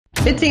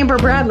It's Amber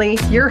Bradley,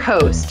 your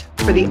host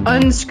for the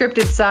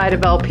unscripted side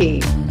of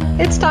LP.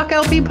 It's Talk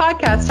LP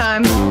podcast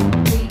time.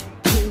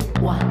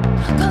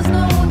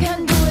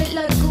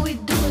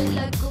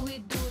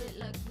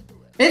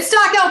 It's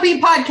Talk LP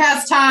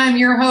podcast time.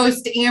 Your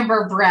host,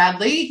 Amber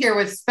Bradley, here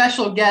with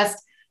special guest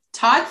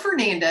Todd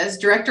Fernandez,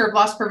 Director of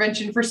Loss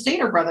Prevention for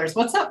Stater Brothers.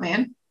 What's up,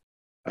 man?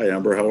 Hi,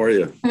 Amber. How are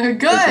you? Good.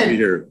 Good to be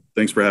here.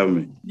 Thanks for having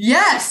me.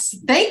 Yes.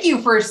 Thank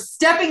you for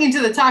stepping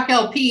into the Talk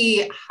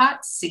LP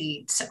hot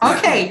seat.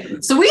 Okay.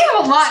 So we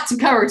have a lot to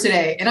cover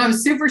today, and I'm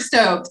super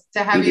stoked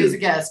to have you as a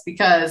guest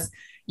because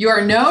you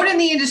are known in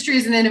the industry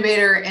as an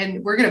innovator,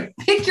 and we're going to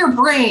pick your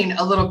brain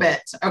a little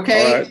bit.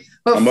 Okay. All right.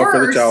 But I'm first,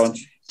 up for the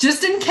challenge.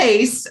 Just in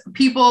case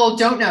people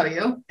don't know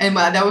you, and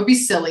that would be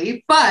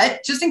silly,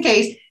 but just in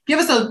case, give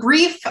us a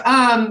brief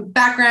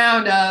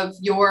background of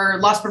your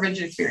loss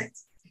prevention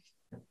experience.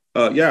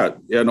 Yeah,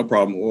 no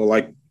problem. Well,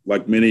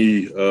 like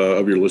many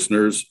of your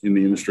listeners in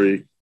the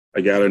industry,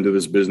 I got into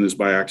this business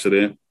by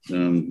accident.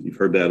 You've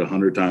heard that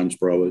 100 times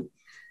probably.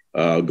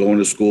 Going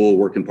to school,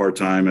 working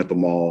part-time at the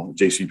mall,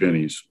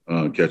 JCPenney's,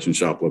 catching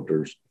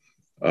shoplifters.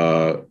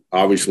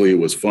 Obviously, it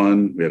was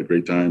fun. We had a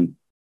great time.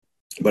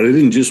 But I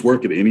didn't just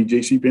work at any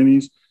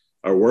JCPenney's.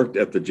 I worked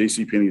at the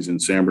JCPenney's in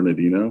San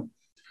Bernardino,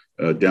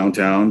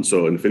 downtown.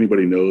 So, and if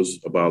anybody knows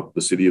about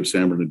the city of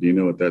San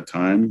Bernardino at that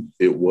time,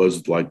 it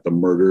was like the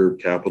murder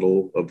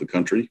capital of the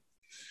country.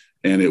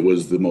 And it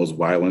was the most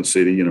violent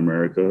city in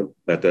America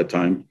at that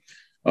time.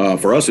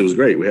 For us, it was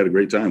great. We had a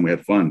great time. We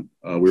had fun.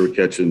 We were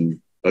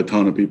catching a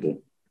ton of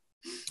people.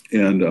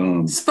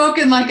 And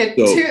spoken like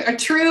a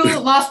true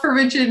loss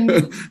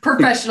prevention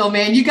professional,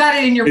 man. You got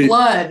it in your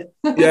blood.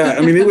 Yeah,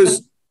 I mean,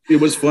 it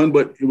was fun,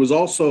 but it was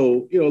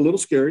also, a little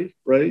scary,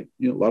 right?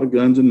 A lot of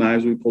guns and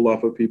knives we pulled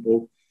off of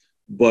people.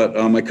 But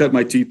I cut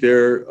my teeth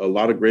there, a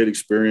lot of great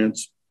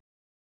experience.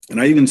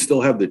 And I even still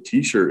have the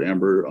T-shirt,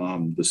 Amber.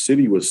 The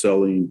city was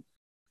selling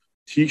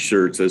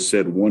T-shirts that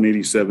said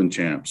 187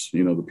 champs,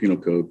 the penal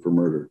code for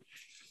murder.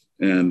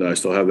 And I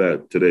still have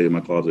that today in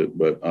my closet,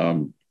 but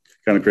kind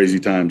of crazy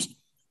times.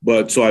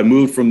 But so I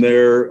moved from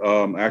there.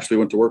 I actually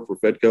went to work for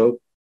Fedco,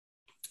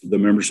 the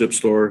membership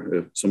store.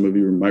 If some of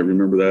you might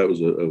remember that,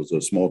 it was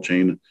a small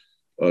chain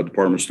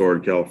department store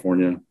in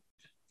California.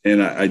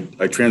 And I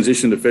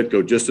transitioned to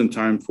Fedco just in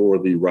time for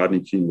the Rodney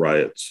King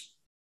riots.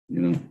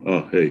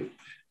 Oh, hey,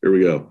 here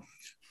we go.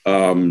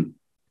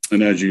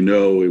 And as you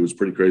know, it was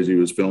pretty crazy. It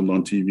was filmed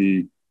on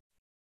TV.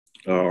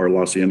 Our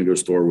Los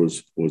Angeles store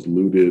was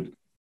looted,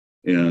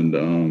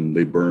 and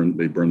they burned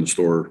the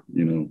store.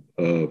 Didn't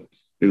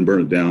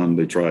burn it down.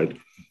 They tried,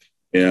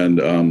 and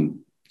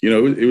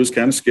it was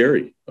kind of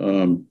scary.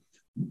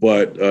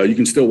 But you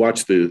can still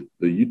watch the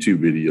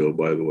YouTube video,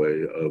 by the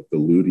way, of the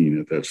looting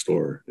at that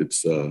store.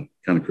 It's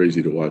kind of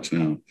crazy to watch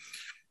now.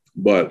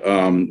 But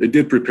it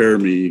did prepare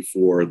me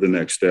for the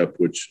next step,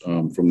 which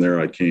from there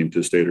I came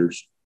to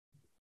Staters.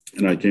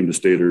 And I came to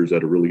Staters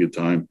at a really good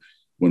time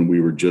when we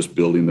were just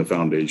building the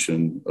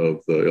foundation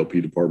of the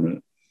LP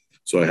department.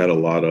 So I had a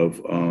lot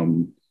of,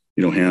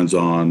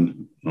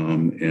 hands-on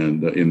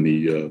and in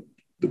the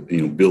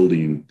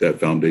building that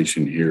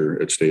foundation here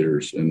at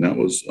Staters. And that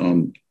was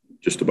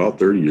just about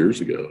 30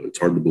 years ago. It's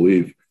hard to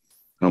believe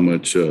how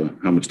much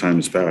time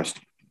has passed.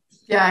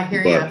 Yeah, I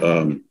hear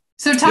you.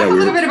 So talk a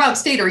little bit about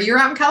Stater. You're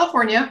out in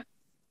California.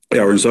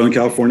 Yeah, we're in Southern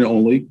California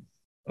only.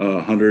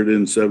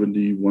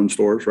 171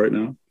 stores right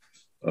now.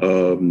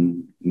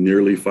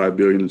 Nearly $5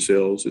 billion in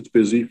sales. It's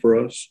busy for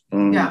us.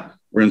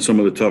 We're in some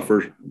of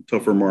the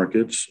tougher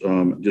markets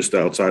just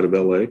outside of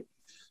LA.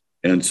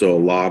 And so a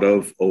lot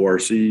of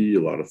ORC, a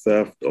lot of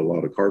theft, a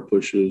lot of car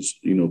pushes,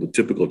 the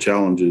typical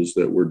challenges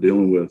that we're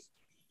dealing with.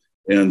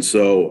 And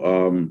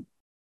so,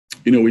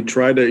 we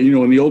try to,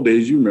 in the old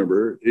days, you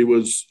remember, it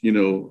was,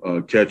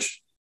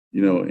 catch,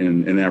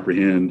 and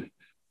apprehend,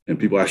 and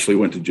people actually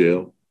went to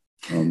jail.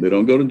 They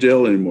don't go to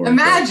jail anymore.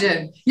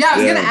 Imagine. I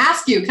was going to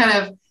ask you kind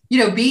of,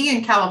 being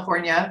in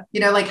California,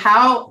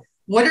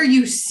 what are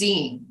you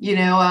seeing,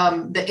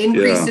 the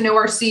increase in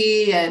ORC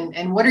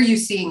and what are you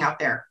seeing out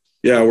there?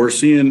 Yeah, we're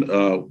seeing,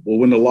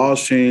 when the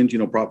laws change,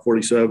 Prop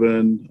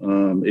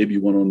 47, AB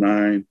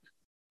 109,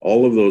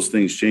 all of those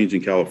things change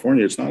in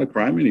California. It's not a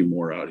crime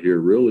anymore out here,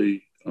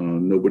 really.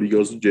 Nobody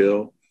goes to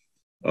jail.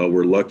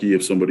 We're lucky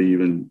if somebody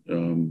even,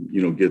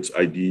 gets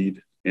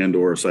ID'd and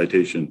or a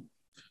citation.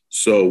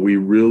 So we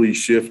really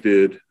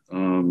shifted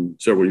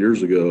several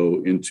years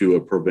ago into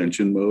a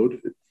prevention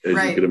mode, as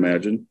you could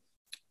imagine.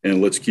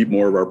 And let's keep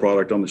more of our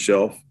product on the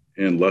shelf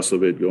and less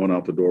of it going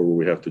out the door where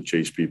we have to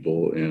chase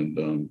people.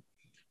 And,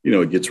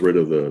 it gets rid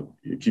of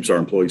it keeps our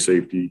employee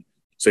safety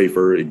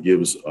safer. It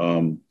gives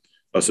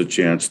us a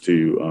chance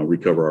to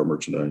recover our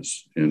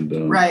merchandise. And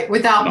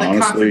without the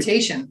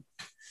confrontation.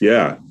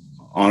 Yeah,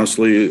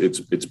 honestly,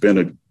 it's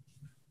been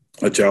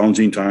a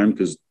challenging time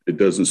because it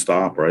doesn't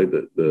stop, right?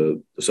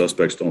 The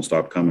suspects don't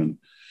stop coming.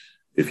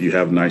 If you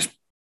have nice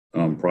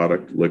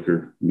product,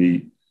 liquor,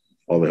 meat,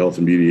 all the health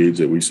and beauty aids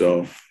that we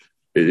sell,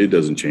 it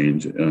doesn't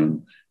change.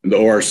 And the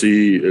ORC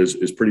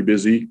is pretty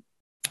busy.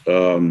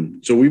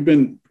 So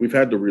we've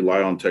had to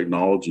rely on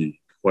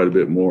technology quite a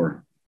bit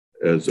more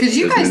as because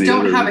you as guys many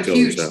don't other have a retailers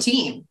huge have.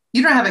 team.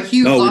 You don't have a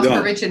huge No, we loss don't.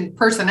 prevention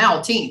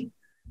personnel team.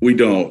 We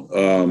don't.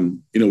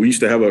 We used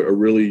to have a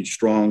really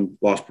strong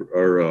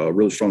a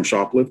really strong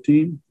shoplift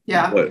team.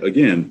 Yeah. But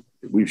again,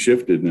 we've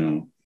shifted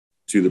now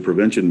to the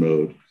prevention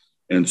mode.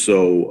 And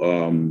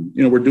so,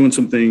 we're doing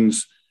some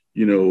things,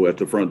 at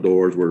the front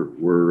doors.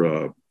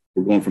 We're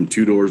going from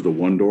 2 doors to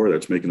 1 door.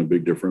 That's making a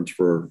big difference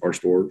for our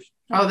stores.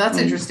 Oh, that's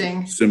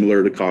interesting.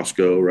 Similar to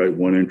Costco, right?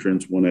 1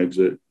 entrance, 1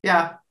 exit.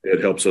 Yeah. It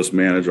helps us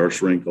manage our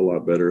shrink a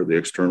lot better, the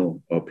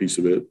external piece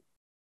of it.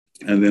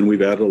 And then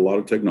we've added a lot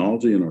of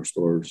technology in our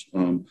stores.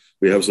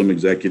 We have some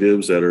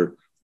executives that are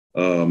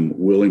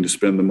willing to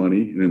spend the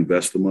money and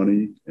invest the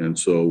money. And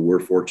so we're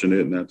fortunate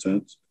in that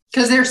sense.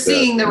 Because they're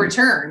seeing the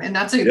return. And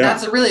that's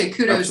really a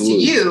kudos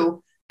absolutely. to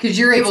you, because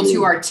you're able Absolutely.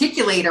 to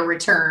articulate a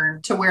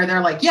return to where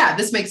they're like, yeah,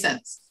 this makes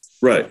sense.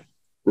 Right.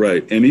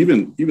 And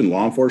even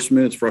law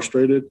enforcement is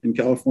frustrated in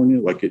California,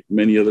 like in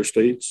many other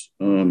states.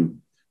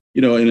 And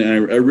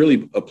I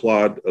really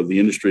applaud the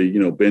industry,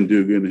 Ben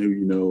Dugan, who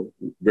you know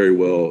very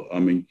well. I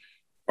mean,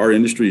 our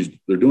industries,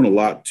 they're doing a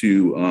lot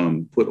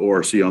to put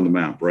ORC on the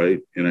map, right?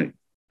 And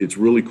it's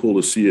really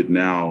cool to see it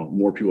now.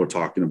 More people are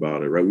talking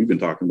about it, right? We've been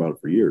talking about it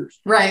for years.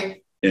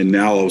 Right. And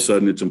now all of a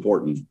sudden it's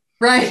important.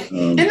 Right.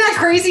 Isn't that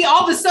crazy?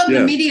 All of a sudden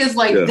the media is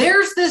like, yeah.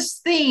 There's this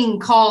thing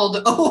called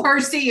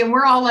ORC. And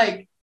we're all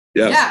like,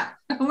 yeah,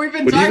 we've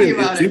been talking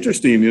about it. It's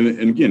interesting.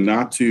 And again,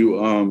 not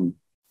to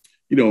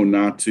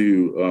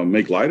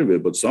make light of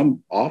it, but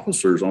some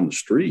officers on the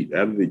street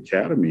out of the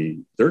academy,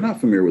 they're not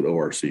familiar with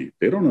ORC.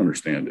 They don't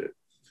understand it.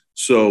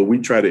 So we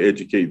try to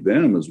educate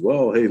them as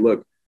well. Hey,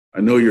 look,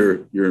 I know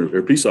you're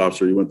a police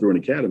officer. You went through an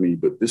academy,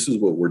 but this is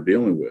what we're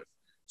dealing with.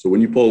 So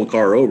when you pull the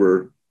car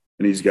over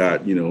and he's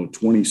got,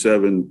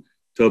 27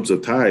 tubs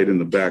of Tide in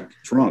the back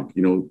trunk,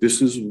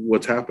 this is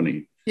what's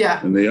happening.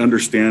 Yeah. And they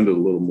understand it a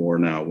little more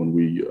now when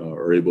we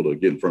are able to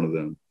get in front of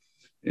them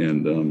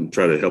and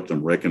try to help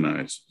them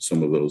recognize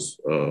some of those,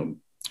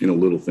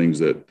 little things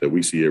that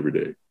we see every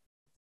day.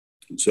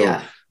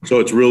 So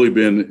it's really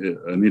been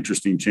an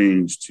interesting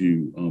change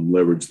to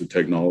leverage the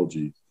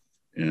technology.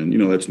 And,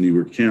 that's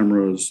newer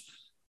cameras,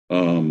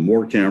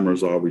 more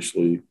cameras,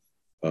 obviously,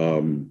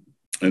 and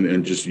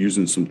just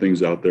using some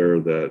things out there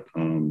that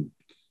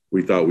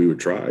we thought we would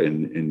try.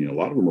 And a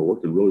lot of them are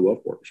working really well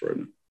for us right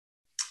now.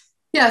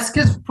 Yes,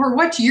 because for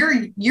what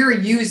you're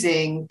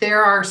using,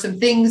 there are some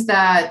things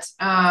that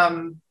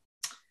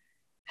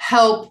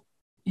help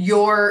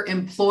your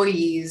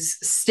employees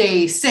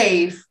stay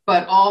safe,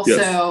 but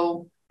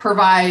also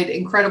provide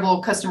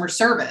incredible customer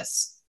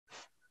service.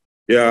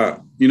 Yeah,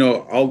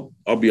 I'll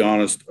be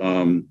honest.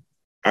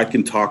 I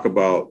can talk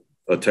about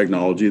a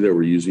technology that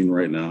we're using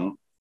right now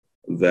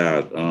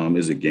that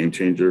is a game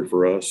changer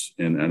for us,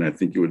 and I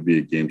think it would be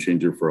a game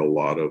changer for a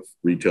lot of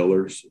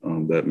retailers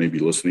that may be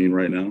listening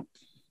right now.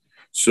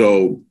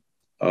 So,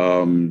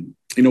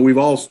 we've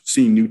all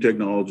seen new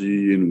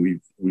technology and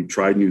we've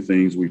tried new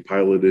things. We've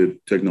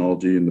piloted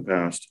technology in the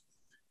past,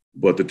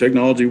 but the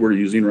technology we're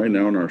using right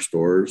now in our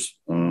stores,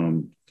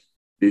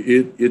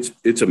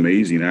 it's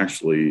amazing.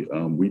 Actually,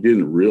 we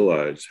didn't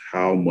realize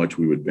how much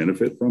we would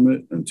benefit from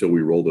it until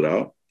we rolled it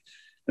out.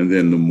 And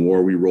then the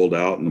more we rolled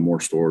out and the more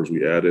stores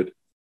we added.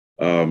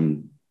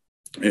 And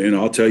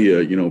I'll tell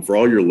you, for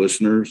all your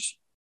listeners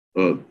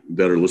that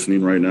are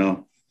listening right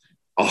now,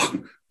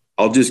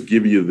 I'll just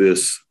give you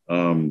this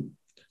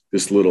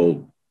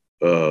little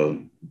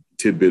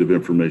tidbit of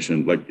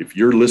information. Like if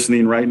you're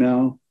listening right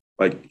now,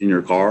 like in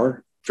your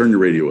car, turn your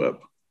radio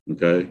up,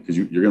 okay? Because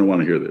you're going to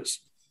want to hear this.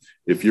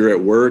 If you're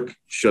at work,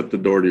 shut the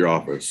door to your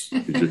office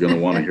because you're going to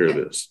want to hear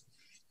this.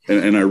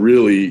 And I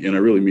really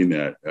mean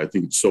that. I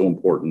think it's so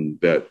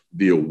important that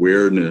the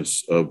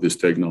awareness of this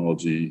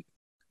technology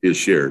is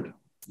shared,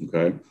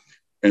 okay?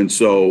 And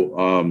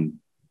so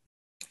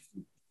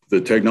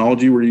the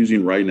technology we're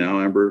using right now,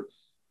 Amber,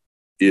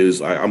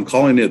 is I'm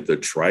calling it the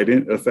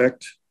Trident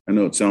effect. I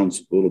know it sounds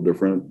a little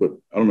different, but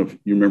I don't know if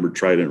you remember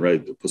Trident,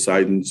 right? The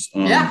Poseidon's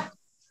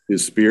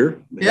his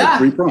spear. It had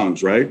 3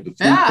 prongs, right? The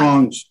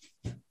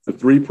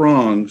 3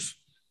 prongs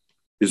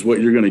is what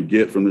you're going to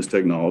get from this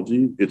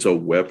technology. It's a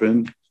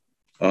weapon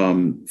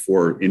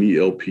for any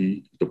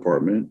LP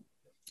department.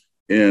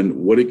 And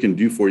what it can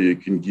do for you,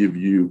 it can give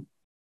you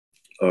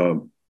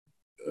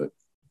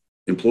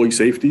employee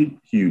safety,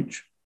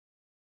 huge.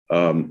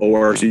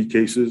 ORC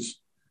cases,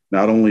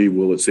 not only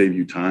will it save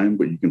you time,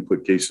 but you can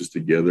put cases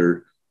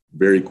together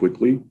very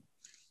quickly.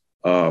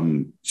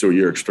 So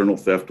your external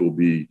theft will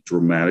be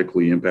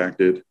dramatically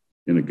impacted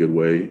in a good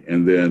way.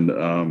 And then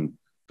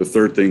the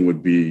third thing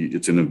would be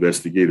it's an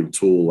investigative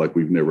tool like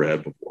we've never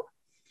had before.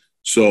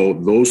 So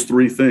those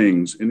 3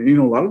 things, and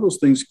a lot of those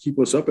things keep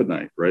us up at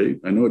night, right?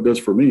 I know it does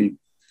for me.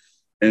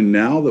 And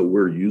now that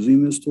we're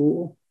using this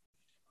tool,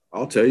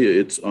 I'll tell you,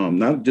 it's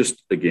not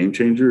just a game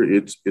changer,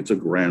 it's a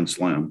grand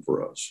slam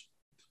for us.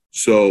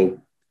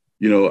 So,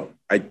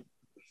 I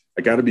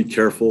got to be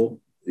careful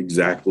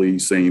exactly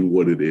saying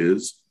what it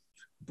is,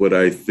 but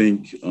I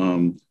think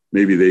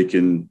maybe they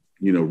can,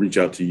 reach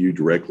out to you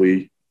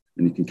directly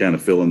and you can kind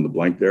of fill in the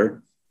blank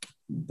there.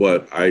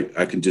 But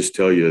I can just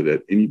tell you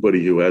that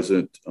anybody who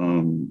hasn't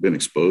been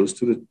exposed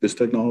to this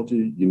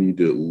technology, you need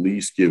to at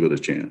least give it a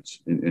chance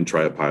and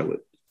try a pilot,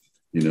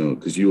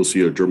 because you will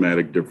see a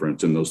dramatic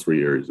difference in those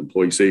three areas: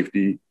 employee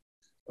safety,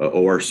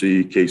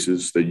 ORC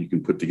cases that you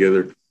can put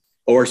together.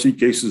 ORC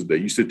cases that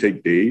used to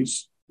take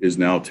days is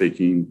now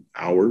taking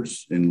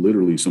hours and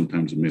literally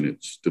sometimes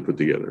minutes to put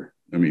together.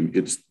 I mean,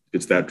 it's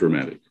that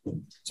dramatic.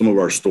 Some of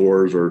our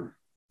stores are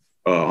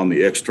on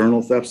the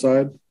external theft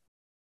side.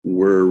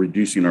 We're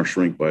reducing our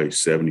shrink by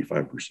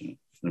 75%.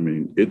 I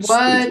mean, it's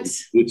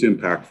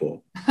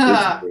impactful. It's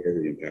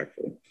very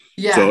impactful.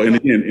 Yeah. So, and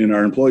again, and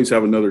our employees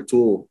have another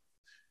tool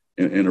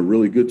and a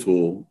really good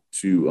tool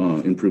to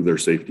improve their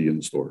safety in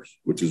the stores,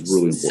 which is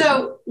really important.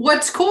 So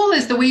what's cool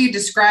is the way you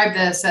describe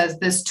this as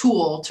this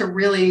tool to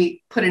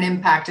really put an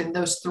impact in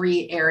those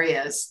three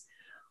areas.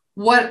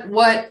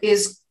 What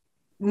is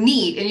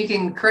neat, and you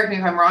can correct me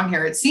if I'm wrong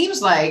here, it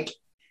seems like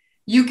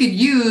you could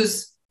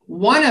use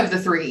one of the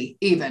three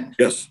even.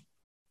 Yes.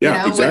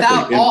 Yeah,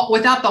 exactly.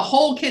 Without the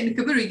whole kit and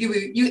caboodle, you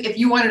if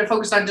you wanted to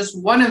focus on just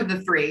one of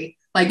the three,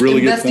 like really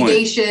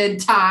investigation,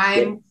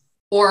 time,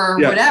 or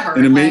whatever.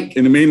 And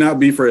it may not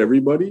be for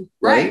everybody.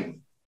 Right.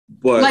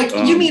 But like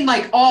you mean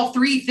like all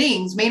three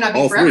things may not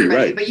be for everybody,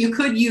 right. But you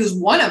could use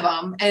one of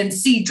them and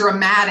see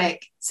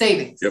dramatic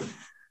savings. Yep,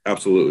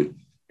 absolutely.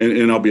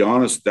 And I'll be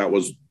honest, that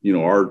was,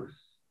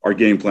 our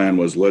game plan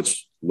was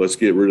let's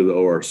get rid of the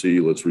ORC.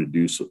 Let's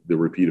reduce the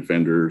repeat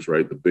offenders,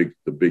 right? The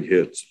big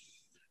hits.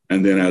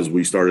 And then as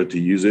we started to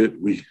use it,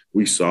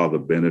 we saw the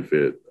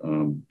benefit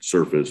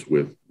surface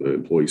with the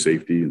employee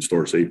safety and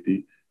store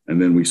safety. And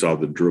then we saw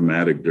the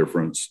dramatic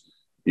difference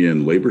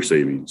in labor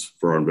savings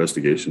for our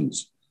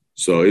investigations.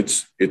 So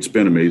it's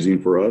been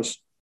amazing for us.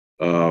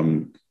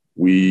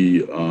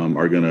 We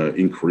are going to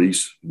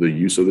increase the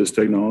use of this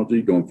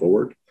technology going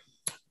forward.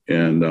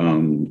 And,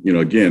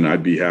 again,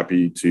 I'd be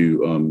happy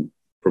to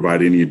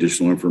provide any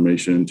additional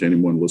information to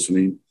anyone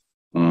listening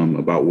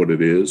about what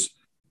it is.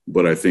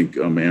 But I think,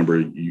 Amber,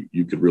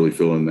 you could really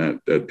fill in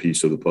that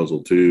piece of the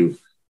puzzle too,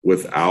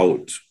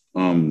 without,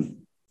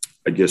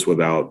 because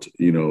we're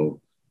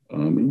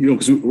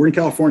in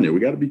California. We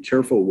got to be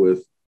careful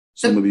with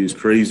some of these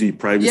crazy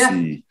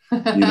privacy.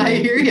 Yeah. I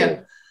hear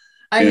you.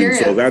 I hear you.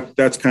 So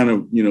that's kind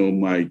of,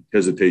 my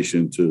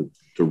hesitation to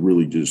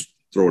really just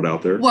throw it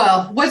out there.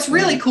 Well, what's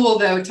really cool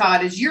though,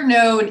 Todd, is you're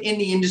known in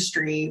the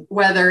industry,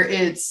 whether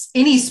it's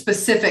any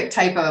specific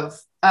type of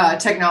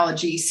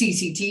technology,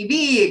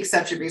 CCTV,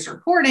 exception-based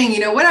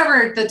reporting,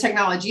 whatever the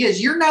technology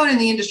is, you're known in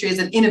the industry as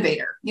an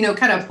innovator,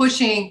 kind of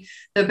pushing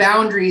the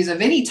boundaries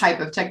of any type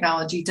of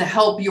technology to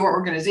help your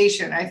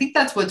organization. I think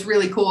that's what's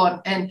really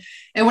cool. And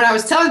when I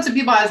was telling some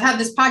people I had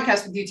this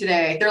podcast with you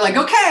today, they're like,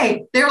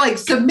 okay, they're like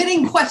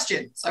submitting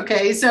questions.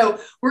 Okay. So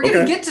we're going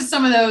to get to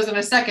some of those in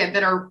a second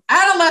that are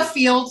out of left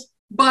field,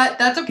 but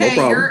that's okay.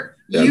 No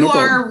you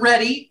are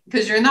ready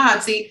because you're in the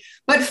hot seat.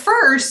 But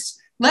first,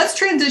 let's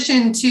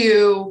transition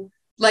to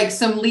like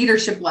some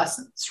leadership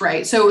lessons,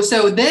 right? So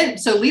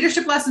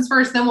leadership lessons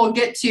first, then we'll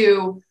get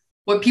to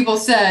what people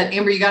said.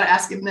 Amber, you got to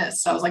ask him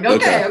this. So I was like,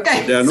 okay.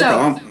 Yeah, no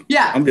problem.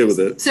 Yeah, I'm good with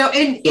it. So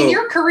in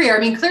your career,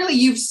 clearly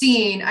you've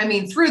seen,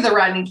 through the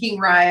Rodney King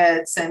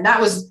riots, and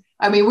that was,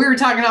 we were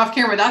talking off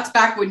camera. That's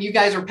back when you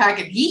guys were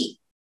packing heat,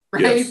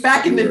 right? Yes,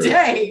 back in the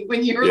day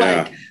when you were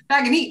like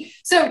packing heat.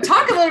 So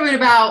talk a little bit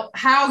about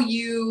how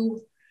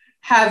you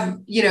have,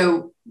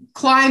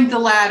 climbed the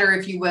ladder,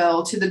 if you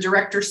will, to the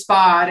director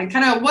spot, and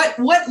kind of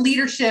what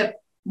leadership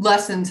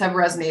lessons have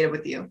resonated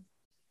with you?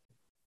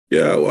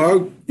 Yeah,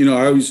 well,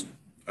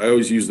 I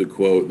always use the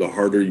quote, the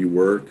harder you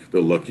work, the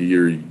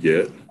luckier you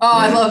get. Oh,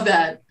 right? I love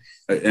that.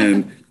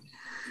 And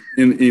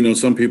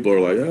some people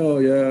are like, oh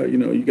yeah,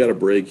 you got a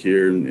break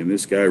here and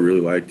this guy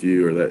really liked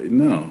you or that.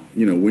 No,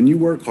 when you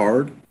work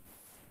hard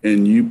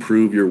and you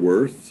prove your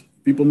worth,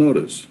 people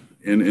notice.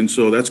 And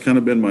so that's kind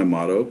of been my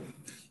motto.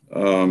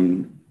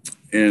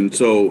 And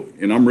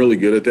I'm really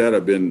good at that.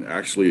 I've been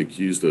actually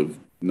accused of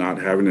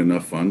not having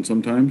enough fun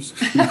sometimes.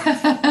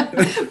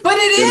 But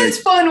it is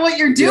fun. What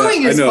you're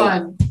doing is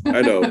fun.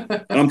 I know.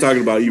 And I'm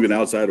talking about even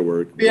outside of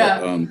work.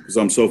 Yeah. Because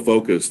I'm so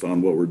focused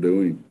on what we're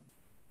doing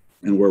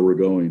and where we're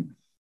going.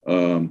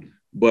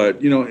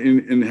 But,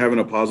 in having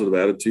a positive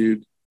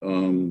attitude,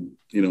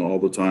 all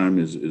the time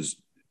is,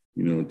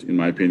 in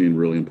my opinion,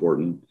 really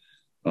important.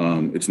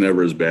 It's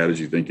never as bad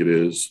as you think it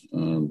is.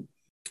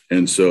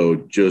 And so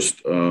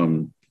just,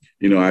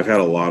 I've had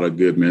a lot of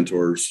good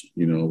mentors,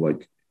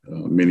 like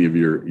many of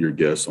your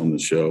guests on the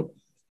show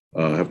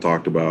have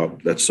talked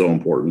about. That's so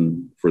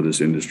important for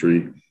this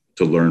industry,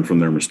 to learn from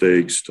their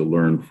mistakes, to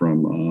learn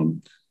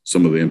from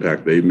some of the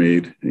impact they've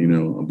made,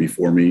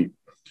 before me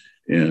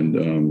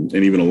and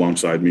even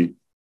alongside me.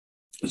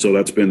 So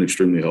that's been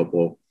extremely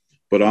helpful.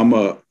 But I'm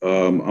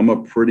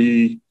a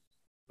pretty,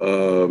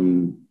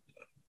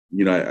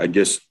 I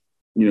guess,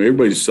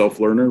 everybody's a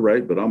self-learner,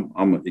 right? But I'm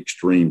an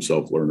extreme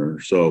self-learner.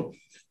 So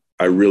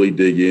I really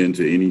dig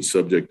into any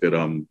subject that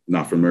I'm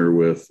not familiar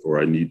with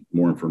or I need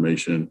more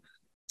information.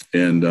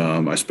 And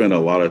I spent a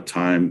lot of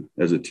time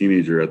as a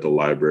teenager at the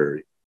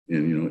library.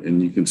 And,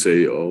 and you can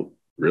say, oh,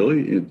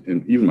 really?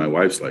 And even my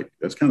wife's like,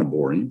 that's kind of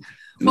boring.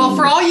 And Well, I'm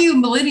for like, all you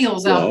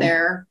millennials out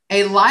there,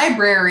 a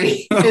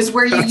library is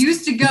where you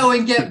used to go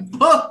and get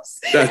books.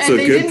 That's and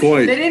a good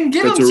point. They didn't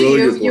give That's them a to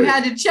really you. good point. You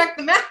had to check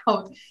them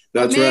out.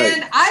 That's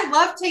Man, right. I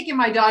love taking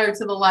my daughter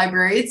to the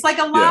library. It's like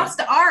a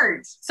lost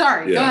art.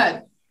 Sorry, go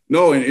ahead.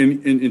 No,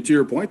 and to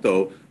your point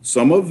though,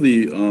 some of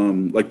the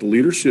like the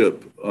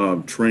leadership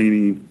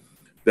training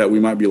that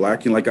we might be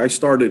lacking. Like I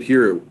started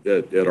here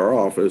at our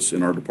office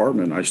in our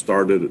department. I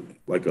started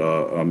like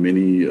a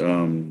mini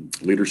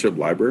leadership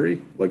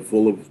library, like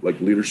full of like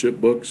leadership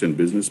books and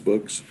business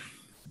books.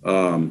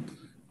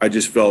 I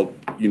just felt,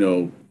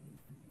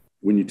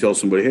 when you tell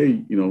somebody,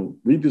 hey,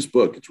 read this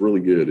book, it's really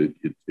good.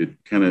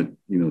 It kind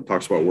of,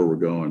 talks about where we're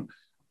going.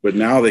 But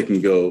now they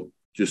can go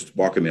just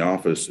walk in the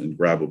office and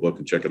grab a book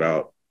and check it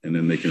out. And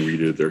then they can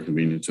read it at their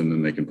convenience and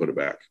then they can put it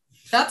back.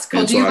 That's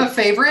cool. Do you have a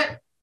favorite?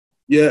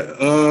 Yeah.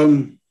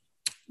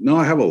 No,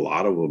 I have a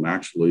lot of them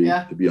actually,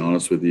 to be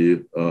honest with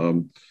you.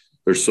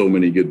 There's so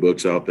many good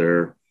books out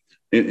there.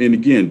 And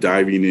again,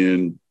 diving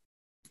in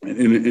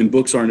and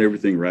books aren't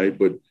everything, right?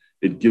 But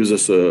it gives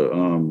us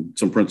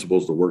some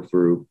principles to work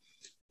through.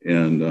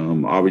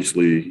 And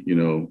obviously,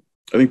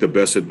 I think the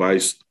best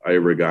advice I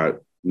ever got,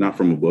 not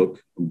from a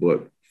book,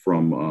 but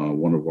from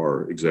one of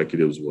our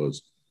executives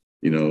was,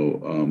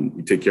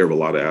 we take care of a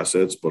lot of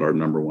assets, but our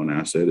number one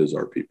asset is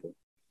our people.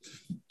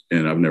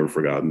 And I've never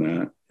forgotten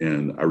that.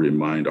 And I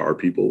remind our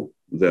people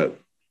that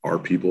our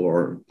people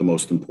are the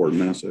most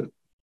important asset.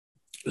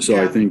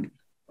 So I think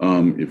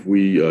if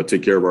we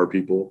take care of our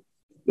people,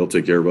 they'll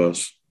take care of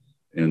us.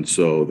 And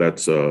so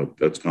that's kind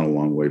of a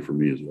long way for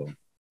me as well.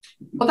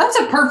 Well, that's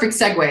a perfect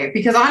segue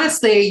because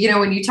honestly,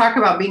 when you talk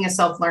about being a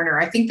self-learner,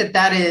 I think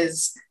that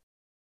is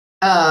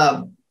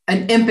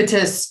an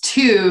impetus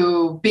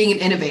to being an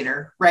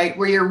innovator, right?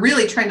 Where you're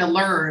really trying to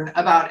learn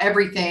about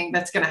everything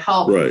that's going to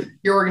help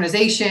your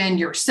organization,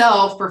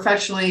 yourself,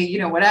 professionally,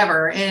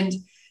 whatever. And,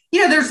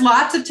 there's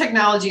lots of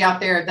technology out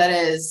there that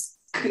is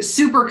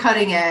super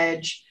cutting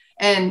edge.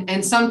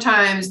 And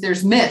sometimes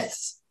there's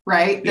myths,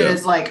 right? That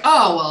is like,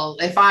 oh, well,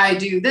 if I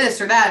do this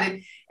or that.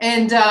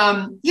 And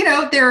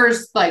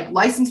there's like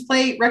license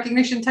plate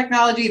recognition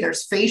technology,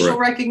 there's facial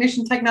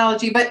recognition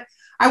technology, but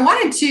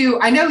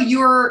I know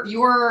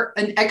you're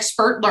an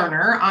expert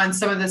learner on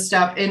some of this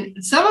stuff.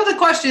 And some of the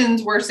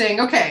questions we're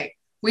saying, okay,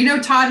 we know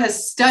Todd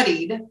has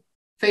studied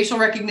facial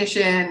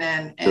recognition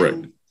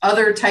and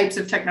other types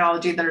of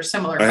technology that are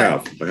similar. I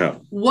have.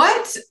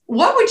 What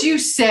would you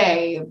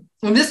say,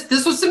 when this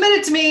was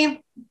submitted to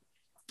me,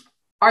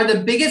 are the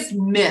biggest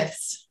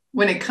myths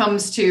when it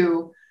comes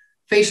to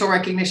facial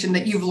recognition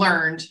that you've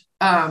learned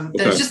that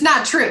it's just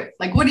not true?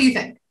 Like, what do you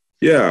think?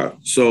 Yeah.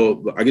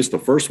 So I guess the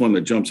first one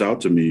that jumps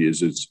out to me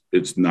is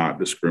it's not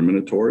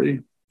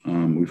discriminatory.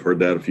 We've heard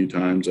that a few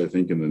times, I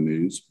think, in the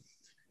news.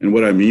 And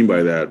what I mean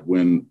by that,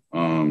 when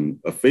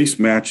a face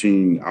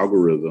matching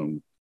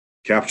algorithm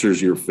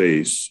captures your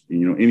face,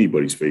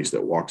 anybody's face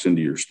that walks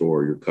into your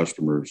store, your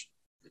customers,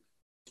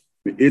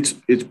 it's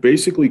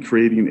basically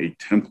creating a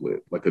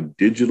template, like a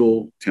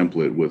digital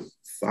template with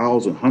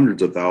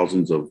hundreds of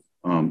thousands of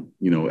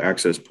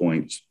access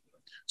points.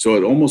 So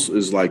it almost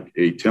is like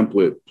a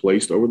template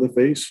placed over the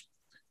face,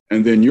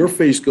 and then your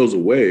face goes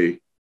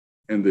away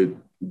and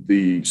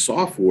the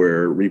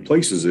software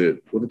replaces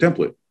it with a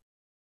template.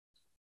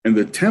 And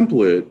the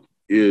template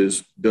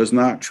does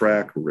not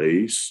track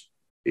race,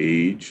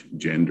 age,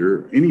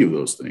 gender, any of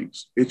those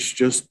things. It's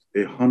just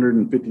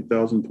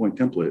 150,000 point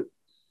template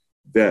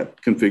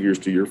that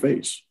configures to your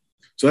face.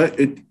 So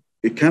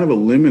it kind of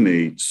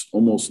eliminates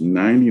almost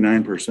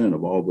 99%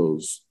 of all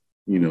those,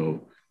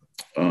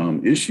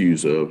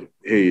 issues of,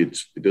 hey, it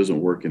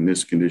doesn't work in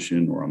this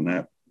condition or on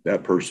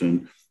that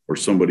person, or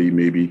somebody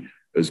maybe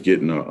is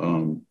getting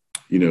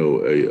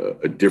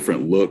a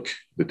different look.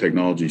 The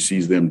technology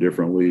sees them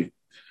differently.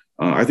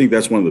 I think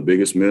that's one of the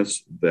biggest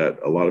myths that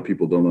a lot of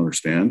people don't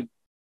understand.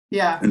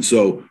 Yeah. And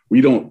so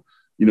we don't,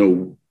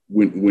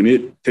 when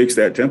it takes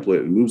that template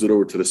and moves it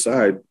over to the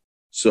side.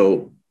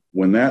 So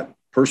when that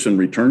person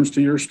returns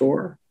to your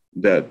store,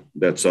 that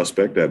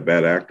suspect, that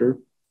bad actor,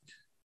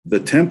 the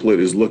template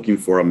is looking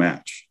for a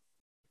match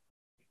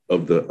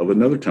of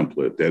another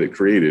template that it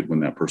created when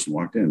that person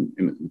walked in.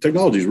 And the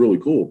technology is really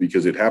cool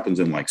because it happens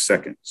in like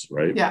seconds,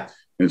 right? Yeah.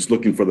 And it's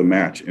looking for the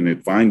match and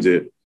it finds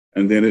it,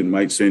 and then it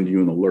might send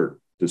you an alert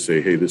to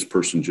say, hey, this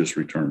person just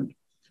returned.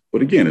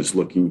 But again, it's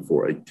looking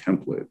for a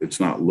template. It's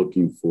not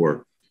looking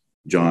for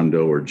John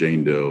Doe or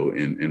Jane Doe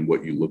and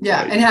what you look like.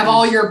 Yeah, and have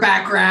all your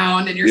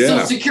background and your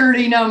social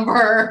security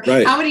number,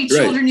 how many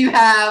children you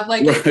have.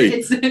 Like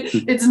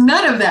it's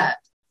none of that.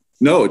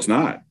 No, it's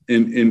not.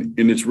 And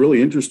it's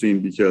really interesting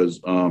because,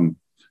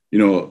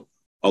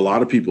 a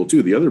lot of people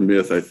too, the other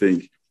myth I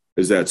think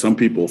is that some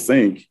people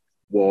think,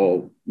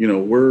 well,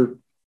 we're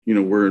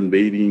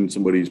invading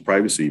somebody's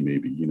privacy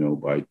maybe,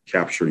 by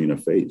capturing a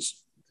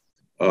face.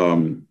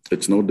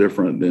 It's no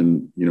different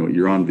than,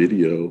 you're on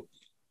video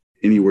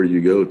anywhere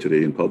you go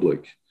today in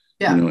public,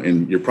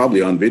 and you're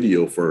probably on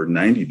video for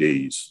 90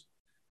 days,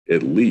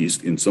 at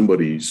least in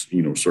somebody's,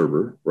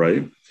 server.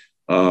 Right.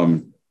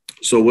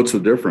 So what's the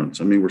difference?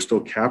 I mean, we're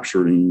still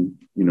capturing,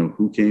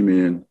 who came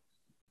in,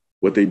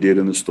 what they did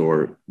in the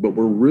store, but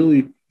we're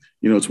really,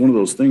 it's one of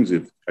those things.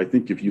 I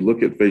think if you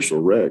look at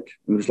facial rec,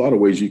 and there's a lot of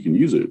ways you can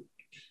use it,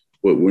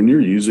 but when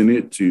you're using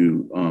it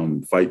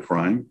to fight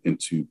crime and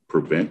to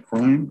prevent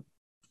crime,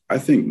 I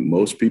think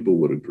most people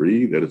would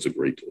agree that it's a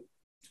great tool.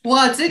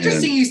 Well, it's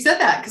interesting you said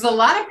that, because a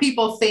lot of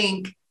people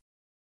think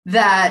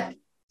that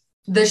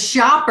the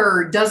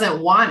shopper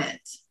doesn't want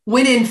it,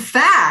 when in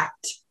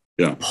fact,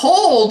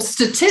 polled,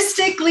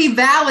 statistically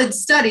valid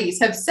studies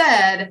have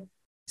said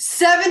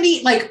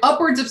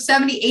upwards of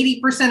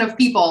 70-80% of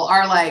people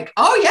are like,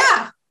 oh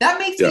yeah, that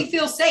makes me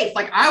feel safe.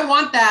 Like, I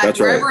want that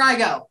wherever I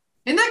go.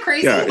 Isn't that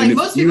crazy? Yeah, like,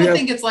 most people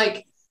think it's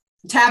like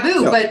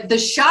taboo, but the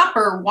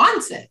shopper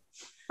wants it.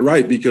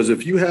 Right. Because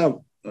if you have,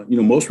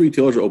 most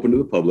retailers are open to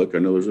the public. I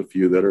know there's a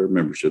few that are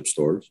membership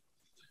stores,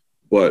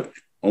 but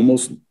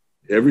almost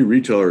every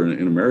retailer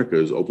in America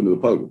is open to the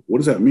public. What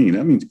does that mean?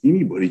 That means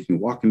anybody can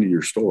walk into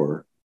your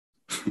store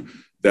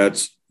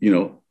that's,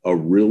 a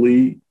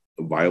really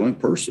violent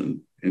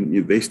person,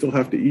 and they still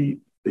have to eat.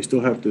 They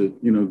still have to,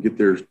 get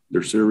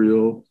their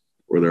cereal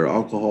or their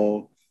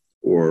alcohol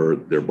or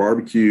their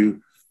barbecue,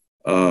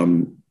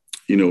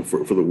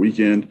 for the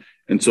weekend.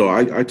 And so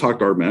I talk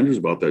to our managers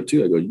about that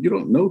too. I go, you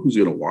don't know who's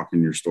going to walk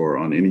in your store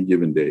on any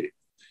given day.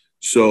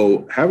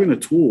 So having a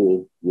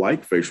tool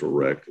like facial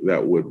rec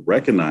that would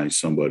recognize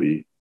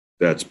somebody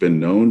that's been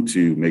known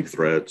to make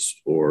threats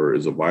or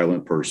is a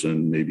violent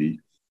person, maybe,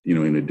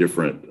 in a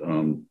different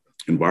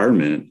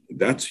environment,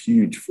 that's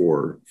huge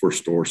for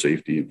store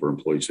safety and for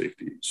employee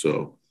safety.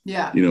 So,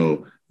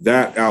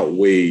 that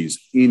outweighs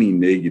any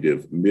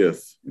negative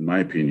myth, in my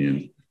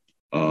opinion,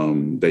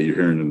 that you're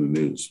hearing in the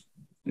news.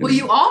 Well,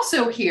 you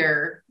also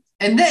hear,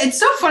 and it's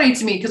so funny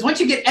to me, because once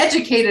you get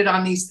educated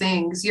on these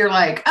things, you're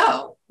like,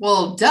 oh,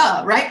 well,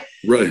 duh, right?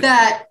 Right.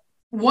 That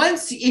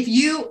let's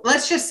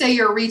just say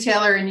you're a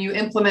retailer and you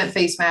implement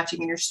face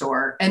matching in your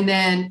store. And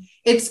then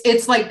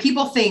it's like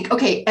people think,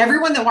 okay,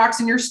 everyone that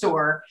walks in your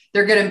store,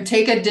 they're going to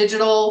take a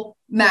digital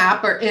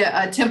map or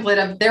a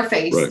template of their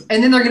face,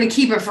 and then they're going to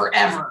keep it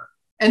forever.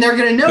 And they're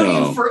going to know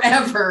you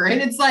forever.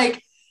 And it's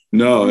like,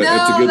 no,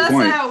 that's a good that's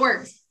point. Not how it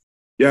works.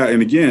 Yeah.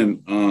 And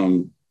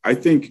again, I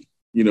think,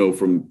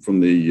 from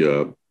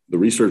the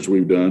research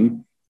we've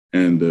done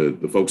and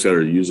the folks that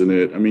are using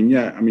it,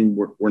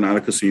 we're not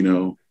a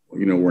casino,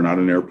 we're not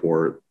an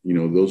airport,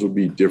 those would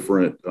be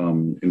different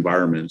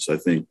environments. I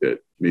think that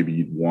maybe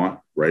you'd want,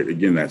 right.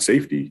 Again, that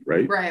safety,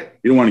 right? Right.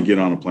 You don't want to get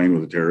on a plane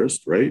with a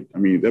terrorist, right?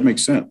 That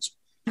makes sense.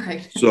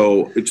 Right.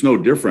 So it's no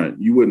different.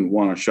 You wouldn't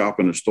want to shop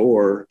in a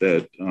store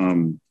that,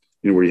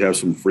 where you have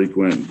some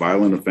frequent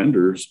violent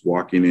offenders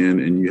walking in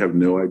and you have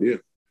no idea,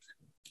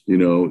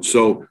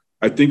 so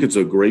I think it's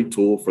a great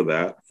tool for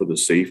that, for the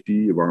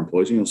safety of our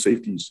employees.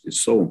 Safety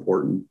is so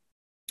important.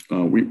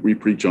 We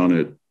preach on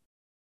it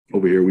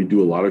over here. We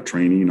do a lot of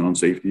training on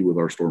safety with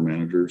our store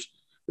managers,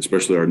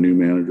 especially our new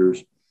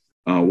managers.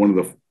 One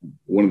of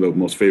the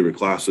most favorite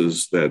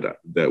classes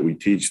that we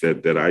teach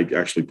that I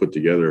actually put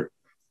together.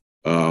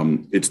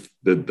 It's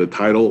the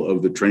title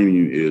of the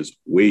training is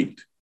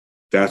 "Wait,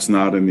 That's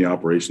Not in the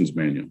Operations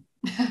Manual,"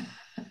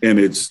 and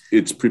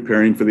it's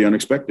preparing for the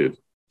unexpected.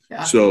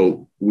 Yeah.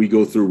 So we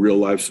go through real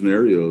life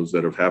scenarios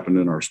that have happened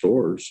in our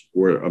stores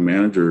where a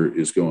manager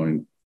is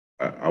going,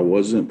 I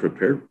wasn't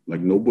prepared. Like,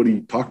 nobody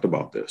talked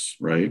about this,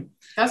 right?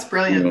 That's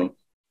brilliant.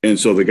 And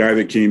so the guy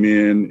that came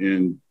in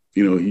and,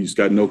 he's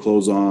got no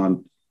clothes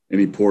on and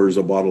he pours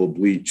a bottle of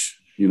bleach,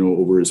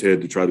 over his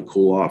head to try to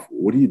cool off.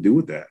 What do you do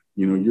with that?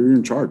 You're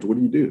in charge. What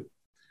do you do?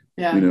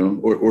 Yeah.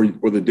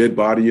 Or the dead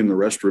body in the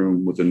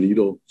restroom with a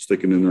needle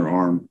sticking in their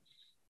arm.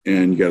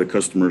 And you got a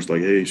customer's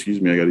like, hey, excuse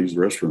me, I got to use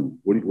the restroom.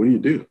 What do you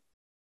do?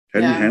 How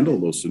do you handle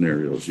those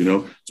scenarios?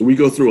 So we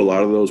go through a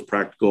lot of those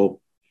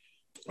practical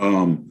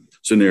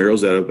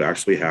scenarios that have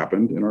actually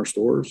happened in our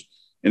stores.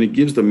 And it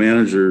gives the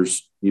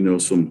managers,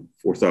 some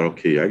forethought.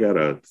 Okay, I got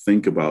to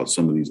think about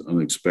some of these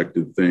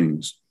unexpected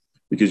things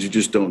because you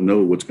just don't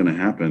know what's going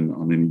to happen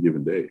on any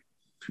given day.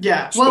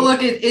 Yeah. Well,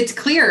 look, it's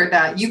clear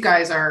that you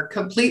guys are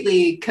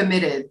completely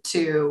committed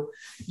to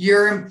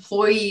your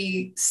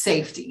employee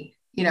safety.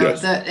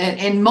 Yes.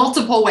 In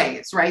multiple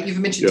ways, right? You've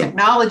mentioned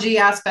technology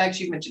aspects,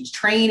 you've mentioned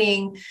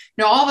training,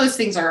 all those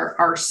things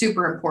are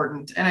super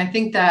important. And I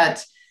think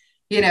that,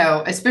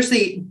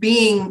 especially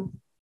being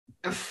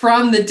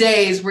from the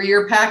days where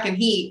you're packing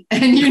heat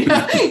and,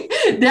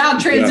 now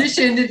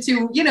transitioned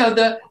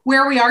into,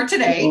 where we are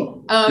today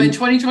in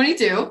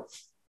 2022.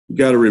 You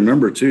got to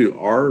remember too,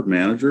 our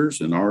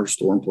managers and our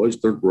store employees,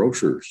 they're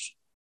grocers.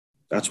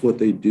 That's what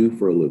they do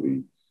for a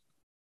living.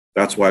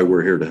 That's why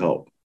we're here to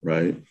help,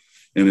 right?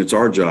 And it's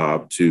our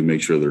job to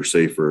make sure they're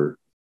safer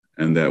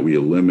and that we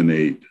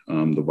eliminate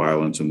the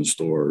violence in the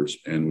stores.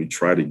 And we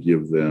try to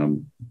give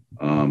them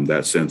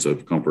that sense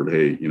of comfort.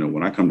 Hey,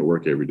 when I come to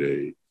work every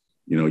day,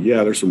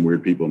 there's some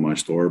weird people in my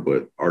store,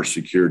 but our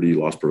security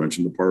loss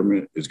prevention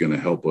department is going to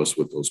help us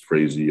with those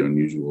crazy,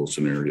 unusual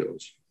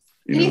scenarios.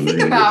 You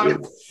think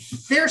about,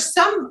 there's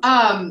some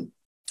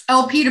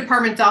LP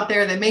departments out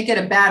there that make it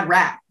a bad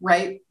rap,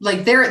 right?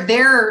 Like they're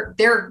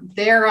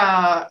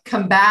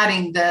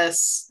combating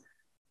this.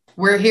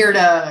 We're here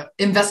to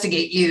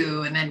investigate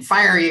you and then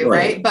fire you,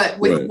 right? But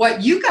with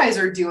what you guys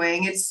are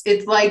doing,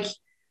 it's like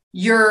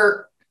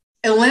you're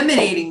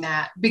eliminating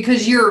that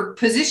because you're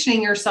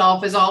positioning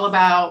yourself as all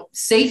about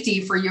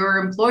safety for your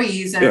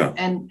employees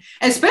and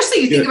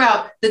especially you think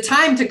about the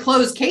time to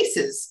close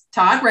cases,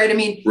 Todd, right? I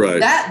mean,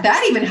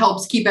 that even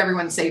helps keep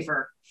everyone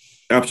safer.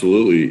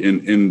 Absolutely.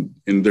 And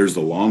there's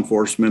the law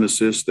enforcement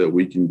assist that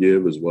we can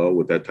give as well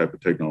with that type of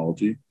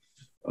technology.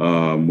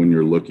 When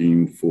they're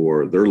looking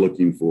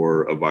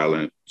for a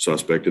violent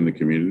suspect in the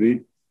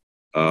community,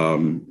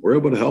 we're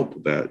able to help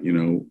with that. You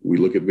know, we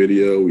look at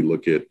video, we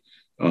look at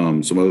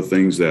some other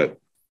things that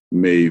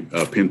may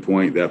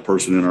pinpoint that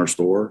person in our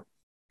store,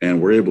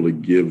 and we're able to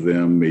give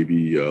them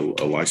maybe a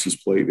license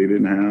plate they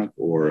didn't have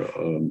or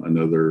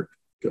another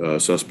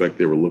suspect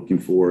they were looking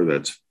for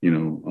that's,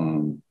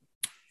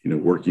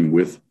 working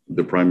with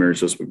the primary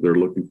suspect they're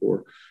looking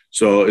for.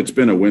 So it's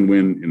been a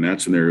win-win in that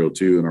scenario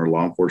too. And our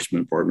law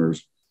enforcement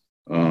partners,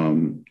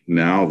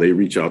 now they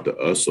reach out to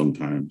us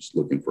sometimes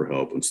looking for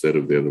help instead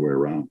of the other way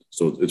around.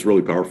 So it's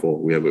really powerful.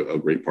 We have a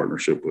great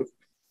partnership with,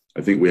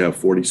 I think we have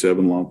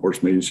 47 law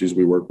enforcement agencies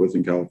we work with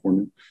in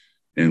California,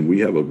 and we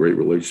have a great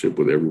relationship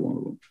with every one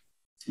of them.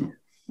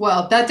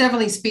 Well, that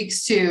definitely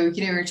speaks to,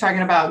 you're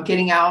talking about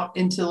getting out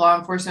into the law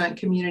enforcement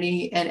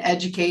community and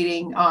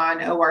educating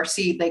on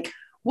ORC. Like,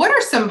 what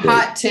are some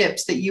hot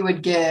tips that you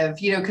would give,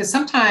 because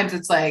sometimes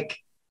it's like,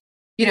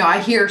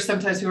 I hear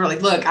sometimes people are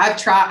like, look, I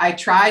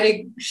try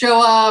to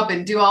show up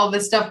and do all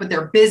this stuff, but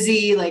they're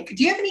busy. Like,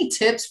 do you have any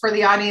tips for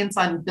the audience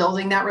on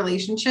building that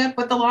relationship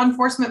with the law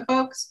enforcement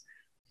folks?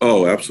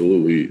 Oh,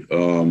 absolutely.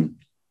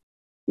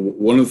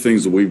 One of the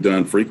things that we've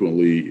done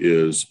frequently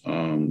is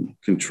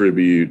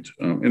contribute,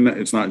 and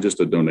it's not just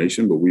a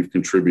donation, but we've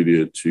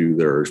contributed to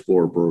their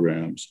Explorer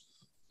programs.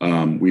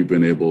 We've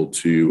been able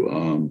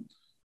to,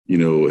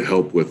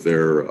 help with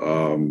their,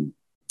 some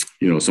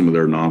of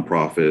their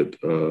nonprofit,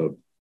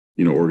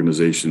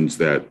 organizations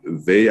that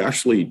they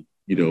actually,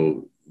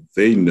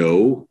 they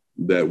know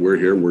that we're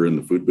here, we're in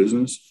the food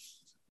business.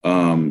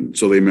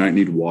 So they might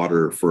need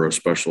water for a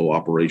special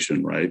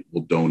operation, right?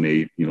 We'll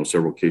donate,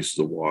 several cases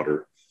of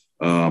water.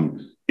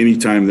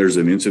 Anytime there's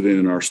an incident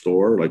in our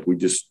store, like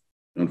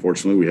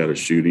unfortunately, we had a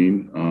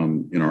shooting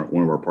in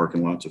one of our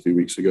parking lots a few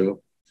weeks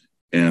ago,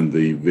 and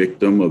the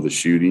victim of the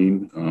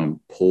shooting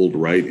pulled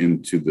right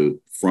into the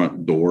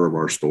front door of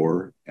our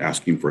store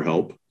asking for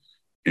help,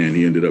 and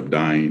he ended up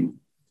dying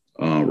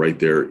right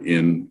there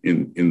in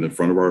the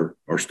front of our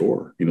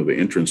store, the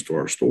entrance to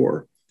our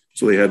store.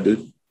 So they had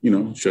to,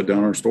 shut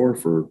down our store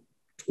for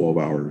 12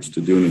 hours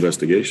to do an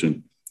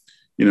investigation.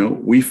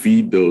 We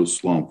feed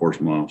those law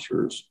enforcement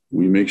officers.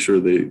 We make sure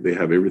they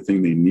have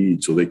everything they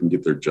need so they can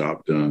get their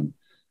job done,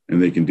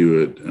 and they can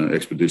do it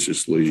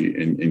expeditiously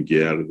and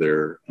get out of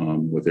there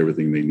with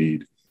everything they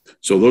need.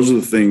 So those are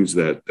the things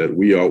that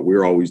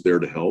we're always there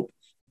to help.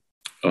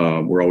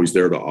 We're always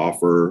there to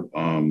offer.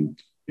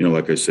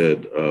 Like I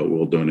said,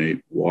 we'll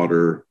donate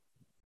water.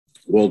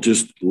 We'll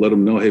just let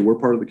them know, hey, we're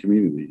part of the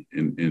community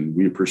and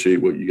we appreciate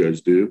what you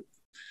guys do.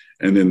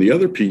 And then the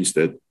other piece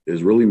that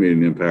has really made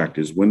an impact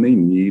is when they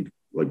need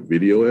like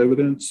video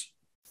evidence,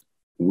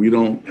 we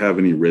don't have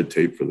any red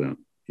tape for them.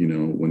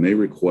 When they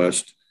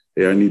request,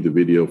 hey, I need the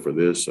video for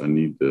this, I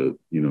need the,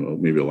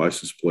 maybe a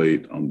license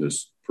plate on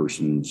this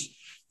person's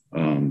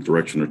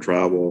direction of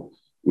travel,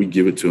 we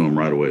give it to them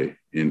right away.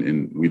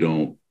 And we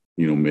don't,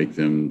 make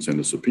them send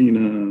a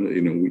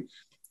subpoena.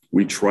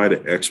 We try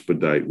to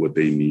expedite what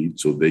they need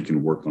so they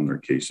can work on their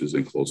cases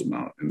and close them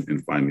out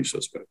and find these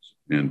suspects.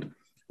 And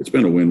it's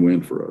been a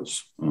win-win for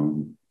us,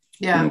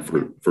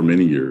 for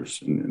many years.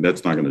 And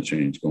that's not going to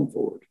change going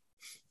forward.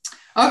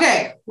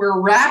 Okay. We're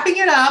wrapping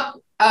it up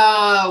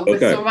with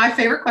some of my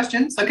favorite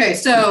questions. Okay.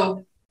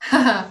 So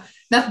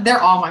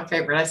they're all my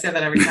favorite. I say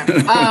that every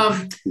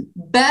time.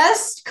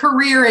 Best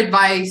career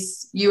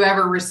advice you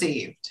ever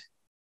received?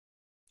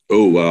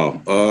 Oh,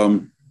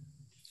 wow.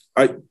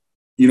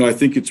 I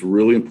think it's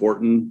really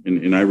important,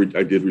 and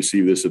I did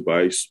receive this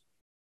advice.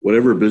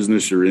 Whatever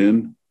business you're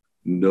in,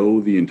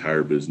 know the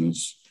entire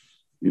business.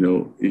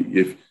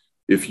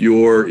 If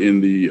you're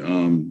in the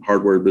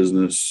hardware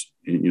business,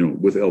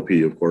 with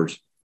LP, of course,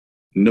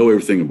 know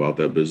everything about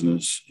that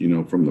business,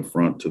 from the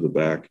front to the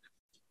back,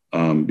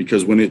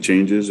 because when it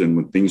changes and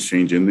when things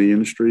change in the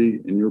industry,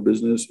 in your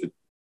business,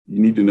 you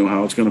need to know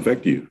how it's going to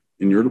affect you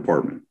in your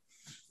department.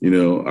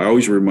 I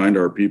always remind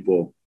our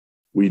people,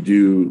 we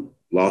do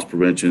loss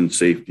prevention,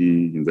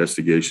 safety,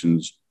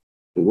 investigations,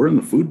 but we're in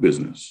the food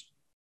business,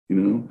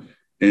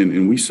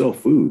 and we sell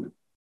food.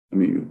 I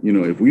mean,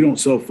 if we don't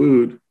sell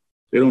food,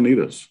 they don't need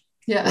us.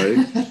 Yeah.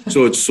 Right.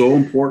 So it's so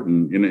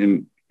important.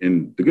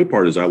 And the good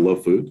part is I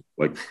love food.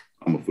 Like,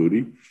 I'm a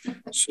foodie.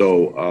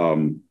 So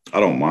I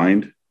don't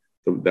mind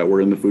that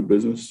we're in the food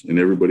business and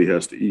everybody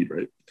has to eat.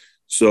 Right.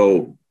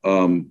 So,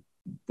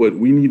 but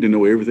we need to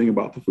know everything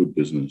about the food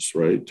business,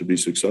 right, to be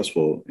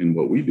successful in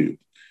what we do.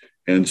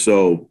 And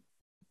so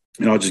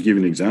And I'll just give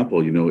you an example.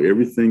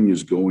 Everything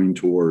is going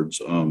towards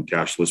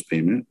cashless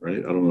payment, right?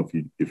 I don't know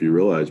if you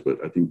realize,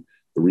 but I think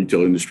the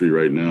retail industry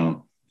right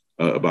now,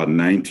 about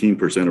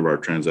 19% of our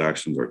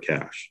transactions are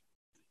cash.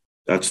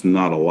 That's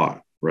not a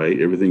lot, right?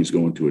 Everything's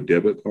going to a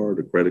debit card,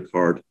 a credit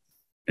card.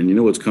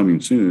 And what's coming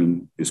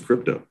soon is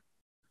crypto.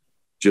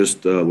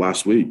 Just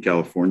last week,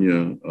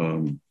 California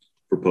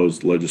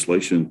proposed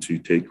legislation to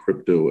take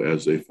crypto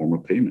as a form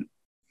of payment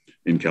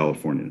in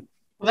California.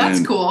 Well,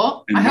 that's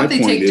cool. I hope they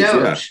take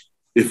Doge.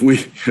 If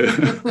we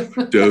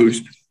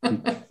Doge,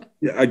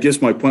 I guess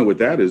my point with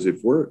that is,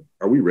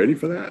 are we ready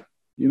for that?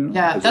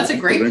 Yeah, that's a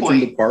great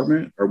point.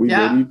 Department, are we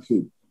ready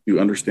to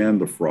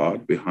understand the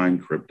fraud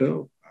behind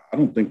crypto? I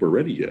don't think we're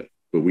ready yet,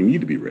 but we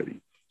need to be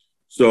ready.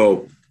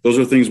 So those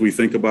are things we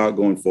think about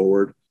going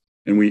forward,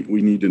 and we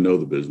need to know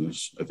the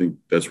business. I think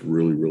that's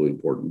really, really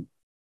important.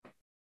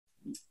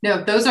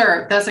 No,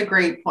 that's a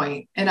great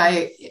point.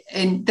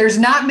 And there's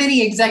not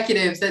many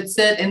executives that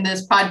sit in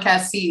this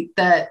podcast seat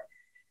that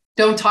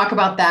don't talk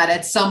about that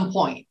at some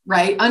point,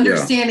 right?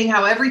 Understanding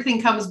how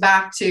everything comes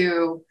back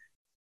to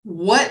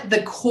what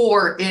the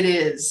core it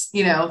is,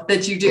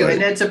 that you do. Right.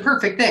 And it's a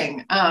perfect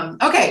thing.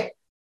 Okay.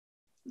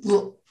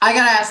 I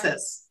got to ask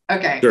this.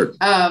 Okay. Sure.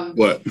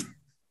 What?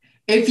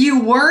 If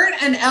you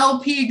weren't an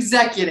LP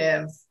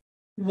executive,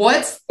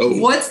 what's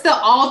the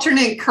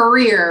alternate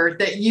career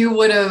that you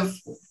would have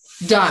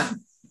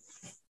done?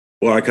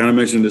 Well, I kind of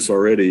mentioned this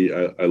already.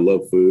 I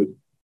love food,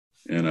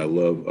 and I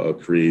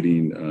love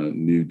creating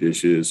new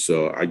dishes.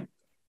 So I'd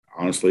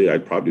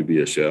probably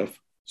be a chef.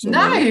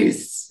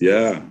 Nice.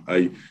 Yeah.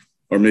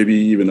 Or maybe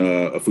even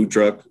a food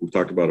truck. We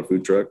talked about a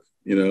food truck,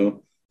 And,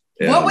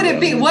 what would it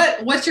be?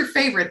 What's your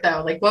favorite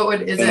though? Like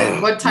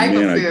what type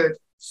of food?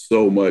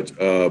 So much.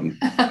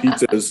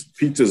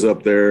 Pizza's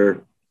up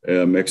there,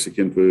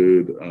 Mexican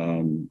food,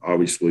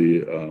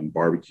 obviously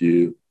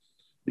barbecue,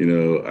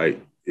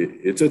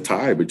 it's a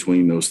tie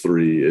between those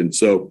three. And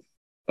so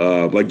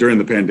like during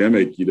the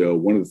pandemic,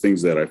 one of the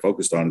things that I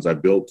focused on is I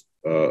built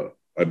a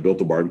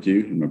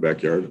barbecue in my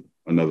backyard,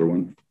 another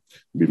one,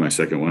 be my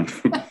second one.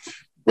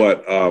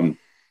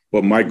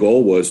 But my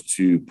goal was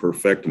to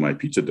perfect my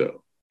pizza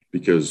dough,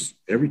 because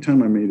every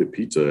time I made a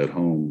pizza at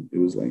home, it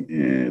was like,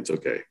 it's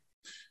okay.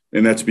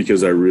 And that's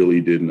because I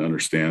really didn't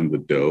understand the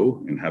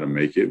dough and how to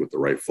make it with the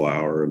right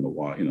flour and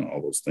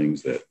all those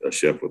things that a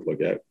chef would look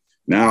at.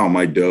 Now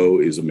my dough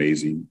is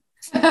amazing.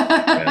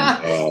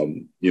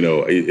 And,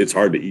 it's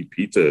hard to eat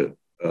pizza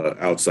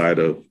outside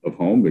of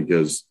home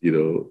because,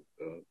 the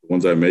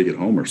ones I make at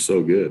home are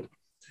so good.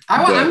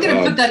 I'm going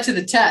to put that to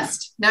the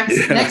test.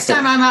 Next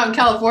time I'm out in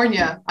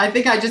California, I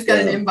think I just got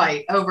an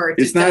invite over.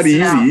 It's not easy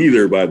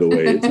either, by the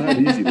way. It's not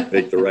easy to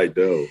make the right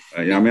dough.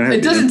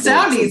 It doesn't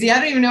sound easy. I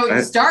don't even know what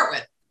you start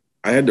with.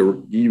 I had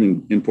to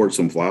even import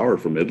some flour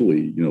from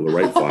Italy, the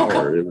right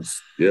flour. It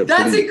was,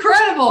 that's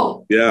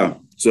incredible. Yeah.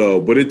 So,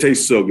 but it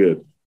tastes so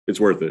good. It's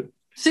worth it.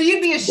 So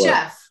you'd be a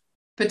chef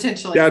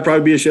potentially. Yeah, I'd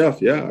probably be a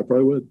chef. Yeah, I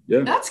probably would.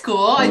 Yeah. That's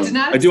cool. I did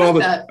not expect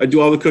that. I do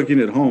all the cooking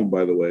at home,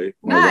 by the way.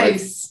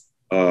 Nice.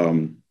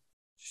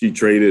 She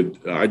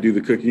traded, I do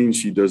the cooking.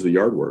 She does the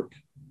yard work.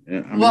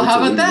 Yeah, how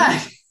about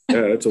that?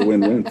 Yeah, it's a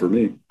win-win for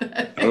me.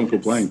 I don't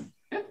complain.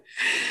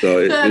 So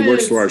it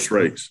works to our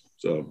strengths.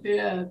 So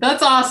yeah,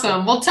 that's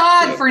awesome. Well,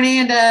 Todd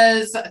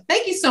Fernandez,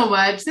 thank you so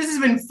much. This has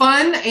been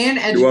fun and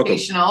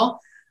educational.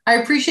 I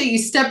appreciate you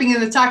stepping in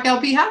the Talk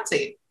LP hot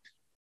seat.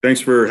 Thanks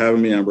for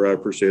having me, Amber. I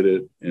appreciate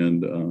it.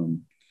 And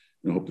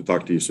I hope to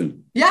talk to you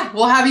soon. Yeah,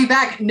 we'll have you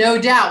back.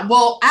 No doubt.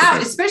 Well,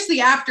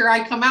 especially after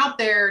I come out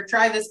there,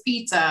 try this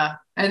pizza,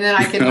 and then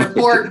I can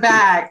report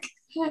back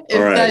if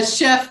the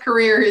chef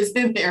career is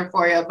in there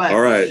for you. But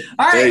all right,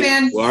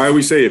 man. Well, I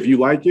always say, if you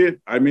like it,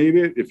 I made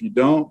it. If you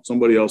don't,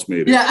 somebody else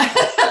made it. Yeah.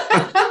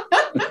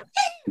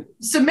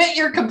 Submit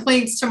your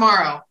complaints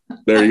tomorrow.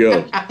 There you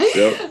go.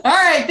 Yep. All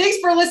right. Thanks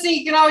for listening.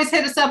 You can always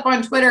hit us up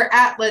on Twitter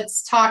at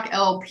Let's Talk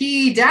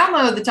LP.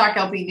 Download the Talk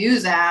LP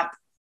News app.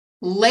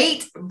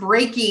 Late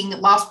breaking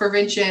loss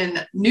prevention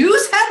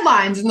news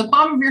headlines in the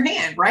palm of your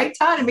hand, right,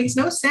 Todd? It makes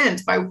no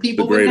sense why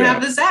people wouldn't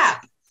have this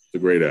app. It's a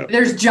great app.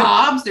 There's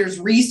jobs, there's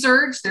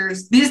research,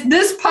 there's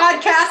this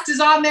podcast is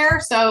on there.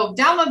 So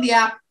download the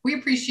app. We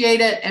appreciate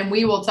it. And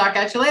we will talk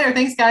at you later.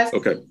 Thanks, guys.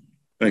 Okay.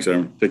 Thanks,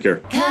 Aaron. Take care.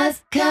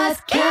 Cause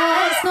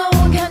no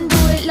one can do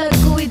it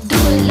like we do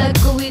it,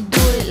 like we do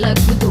it, like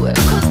we do it.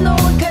 Cause no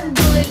one can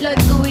do it like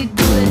we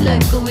do it,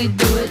 like we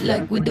do it,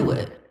 like we do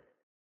it.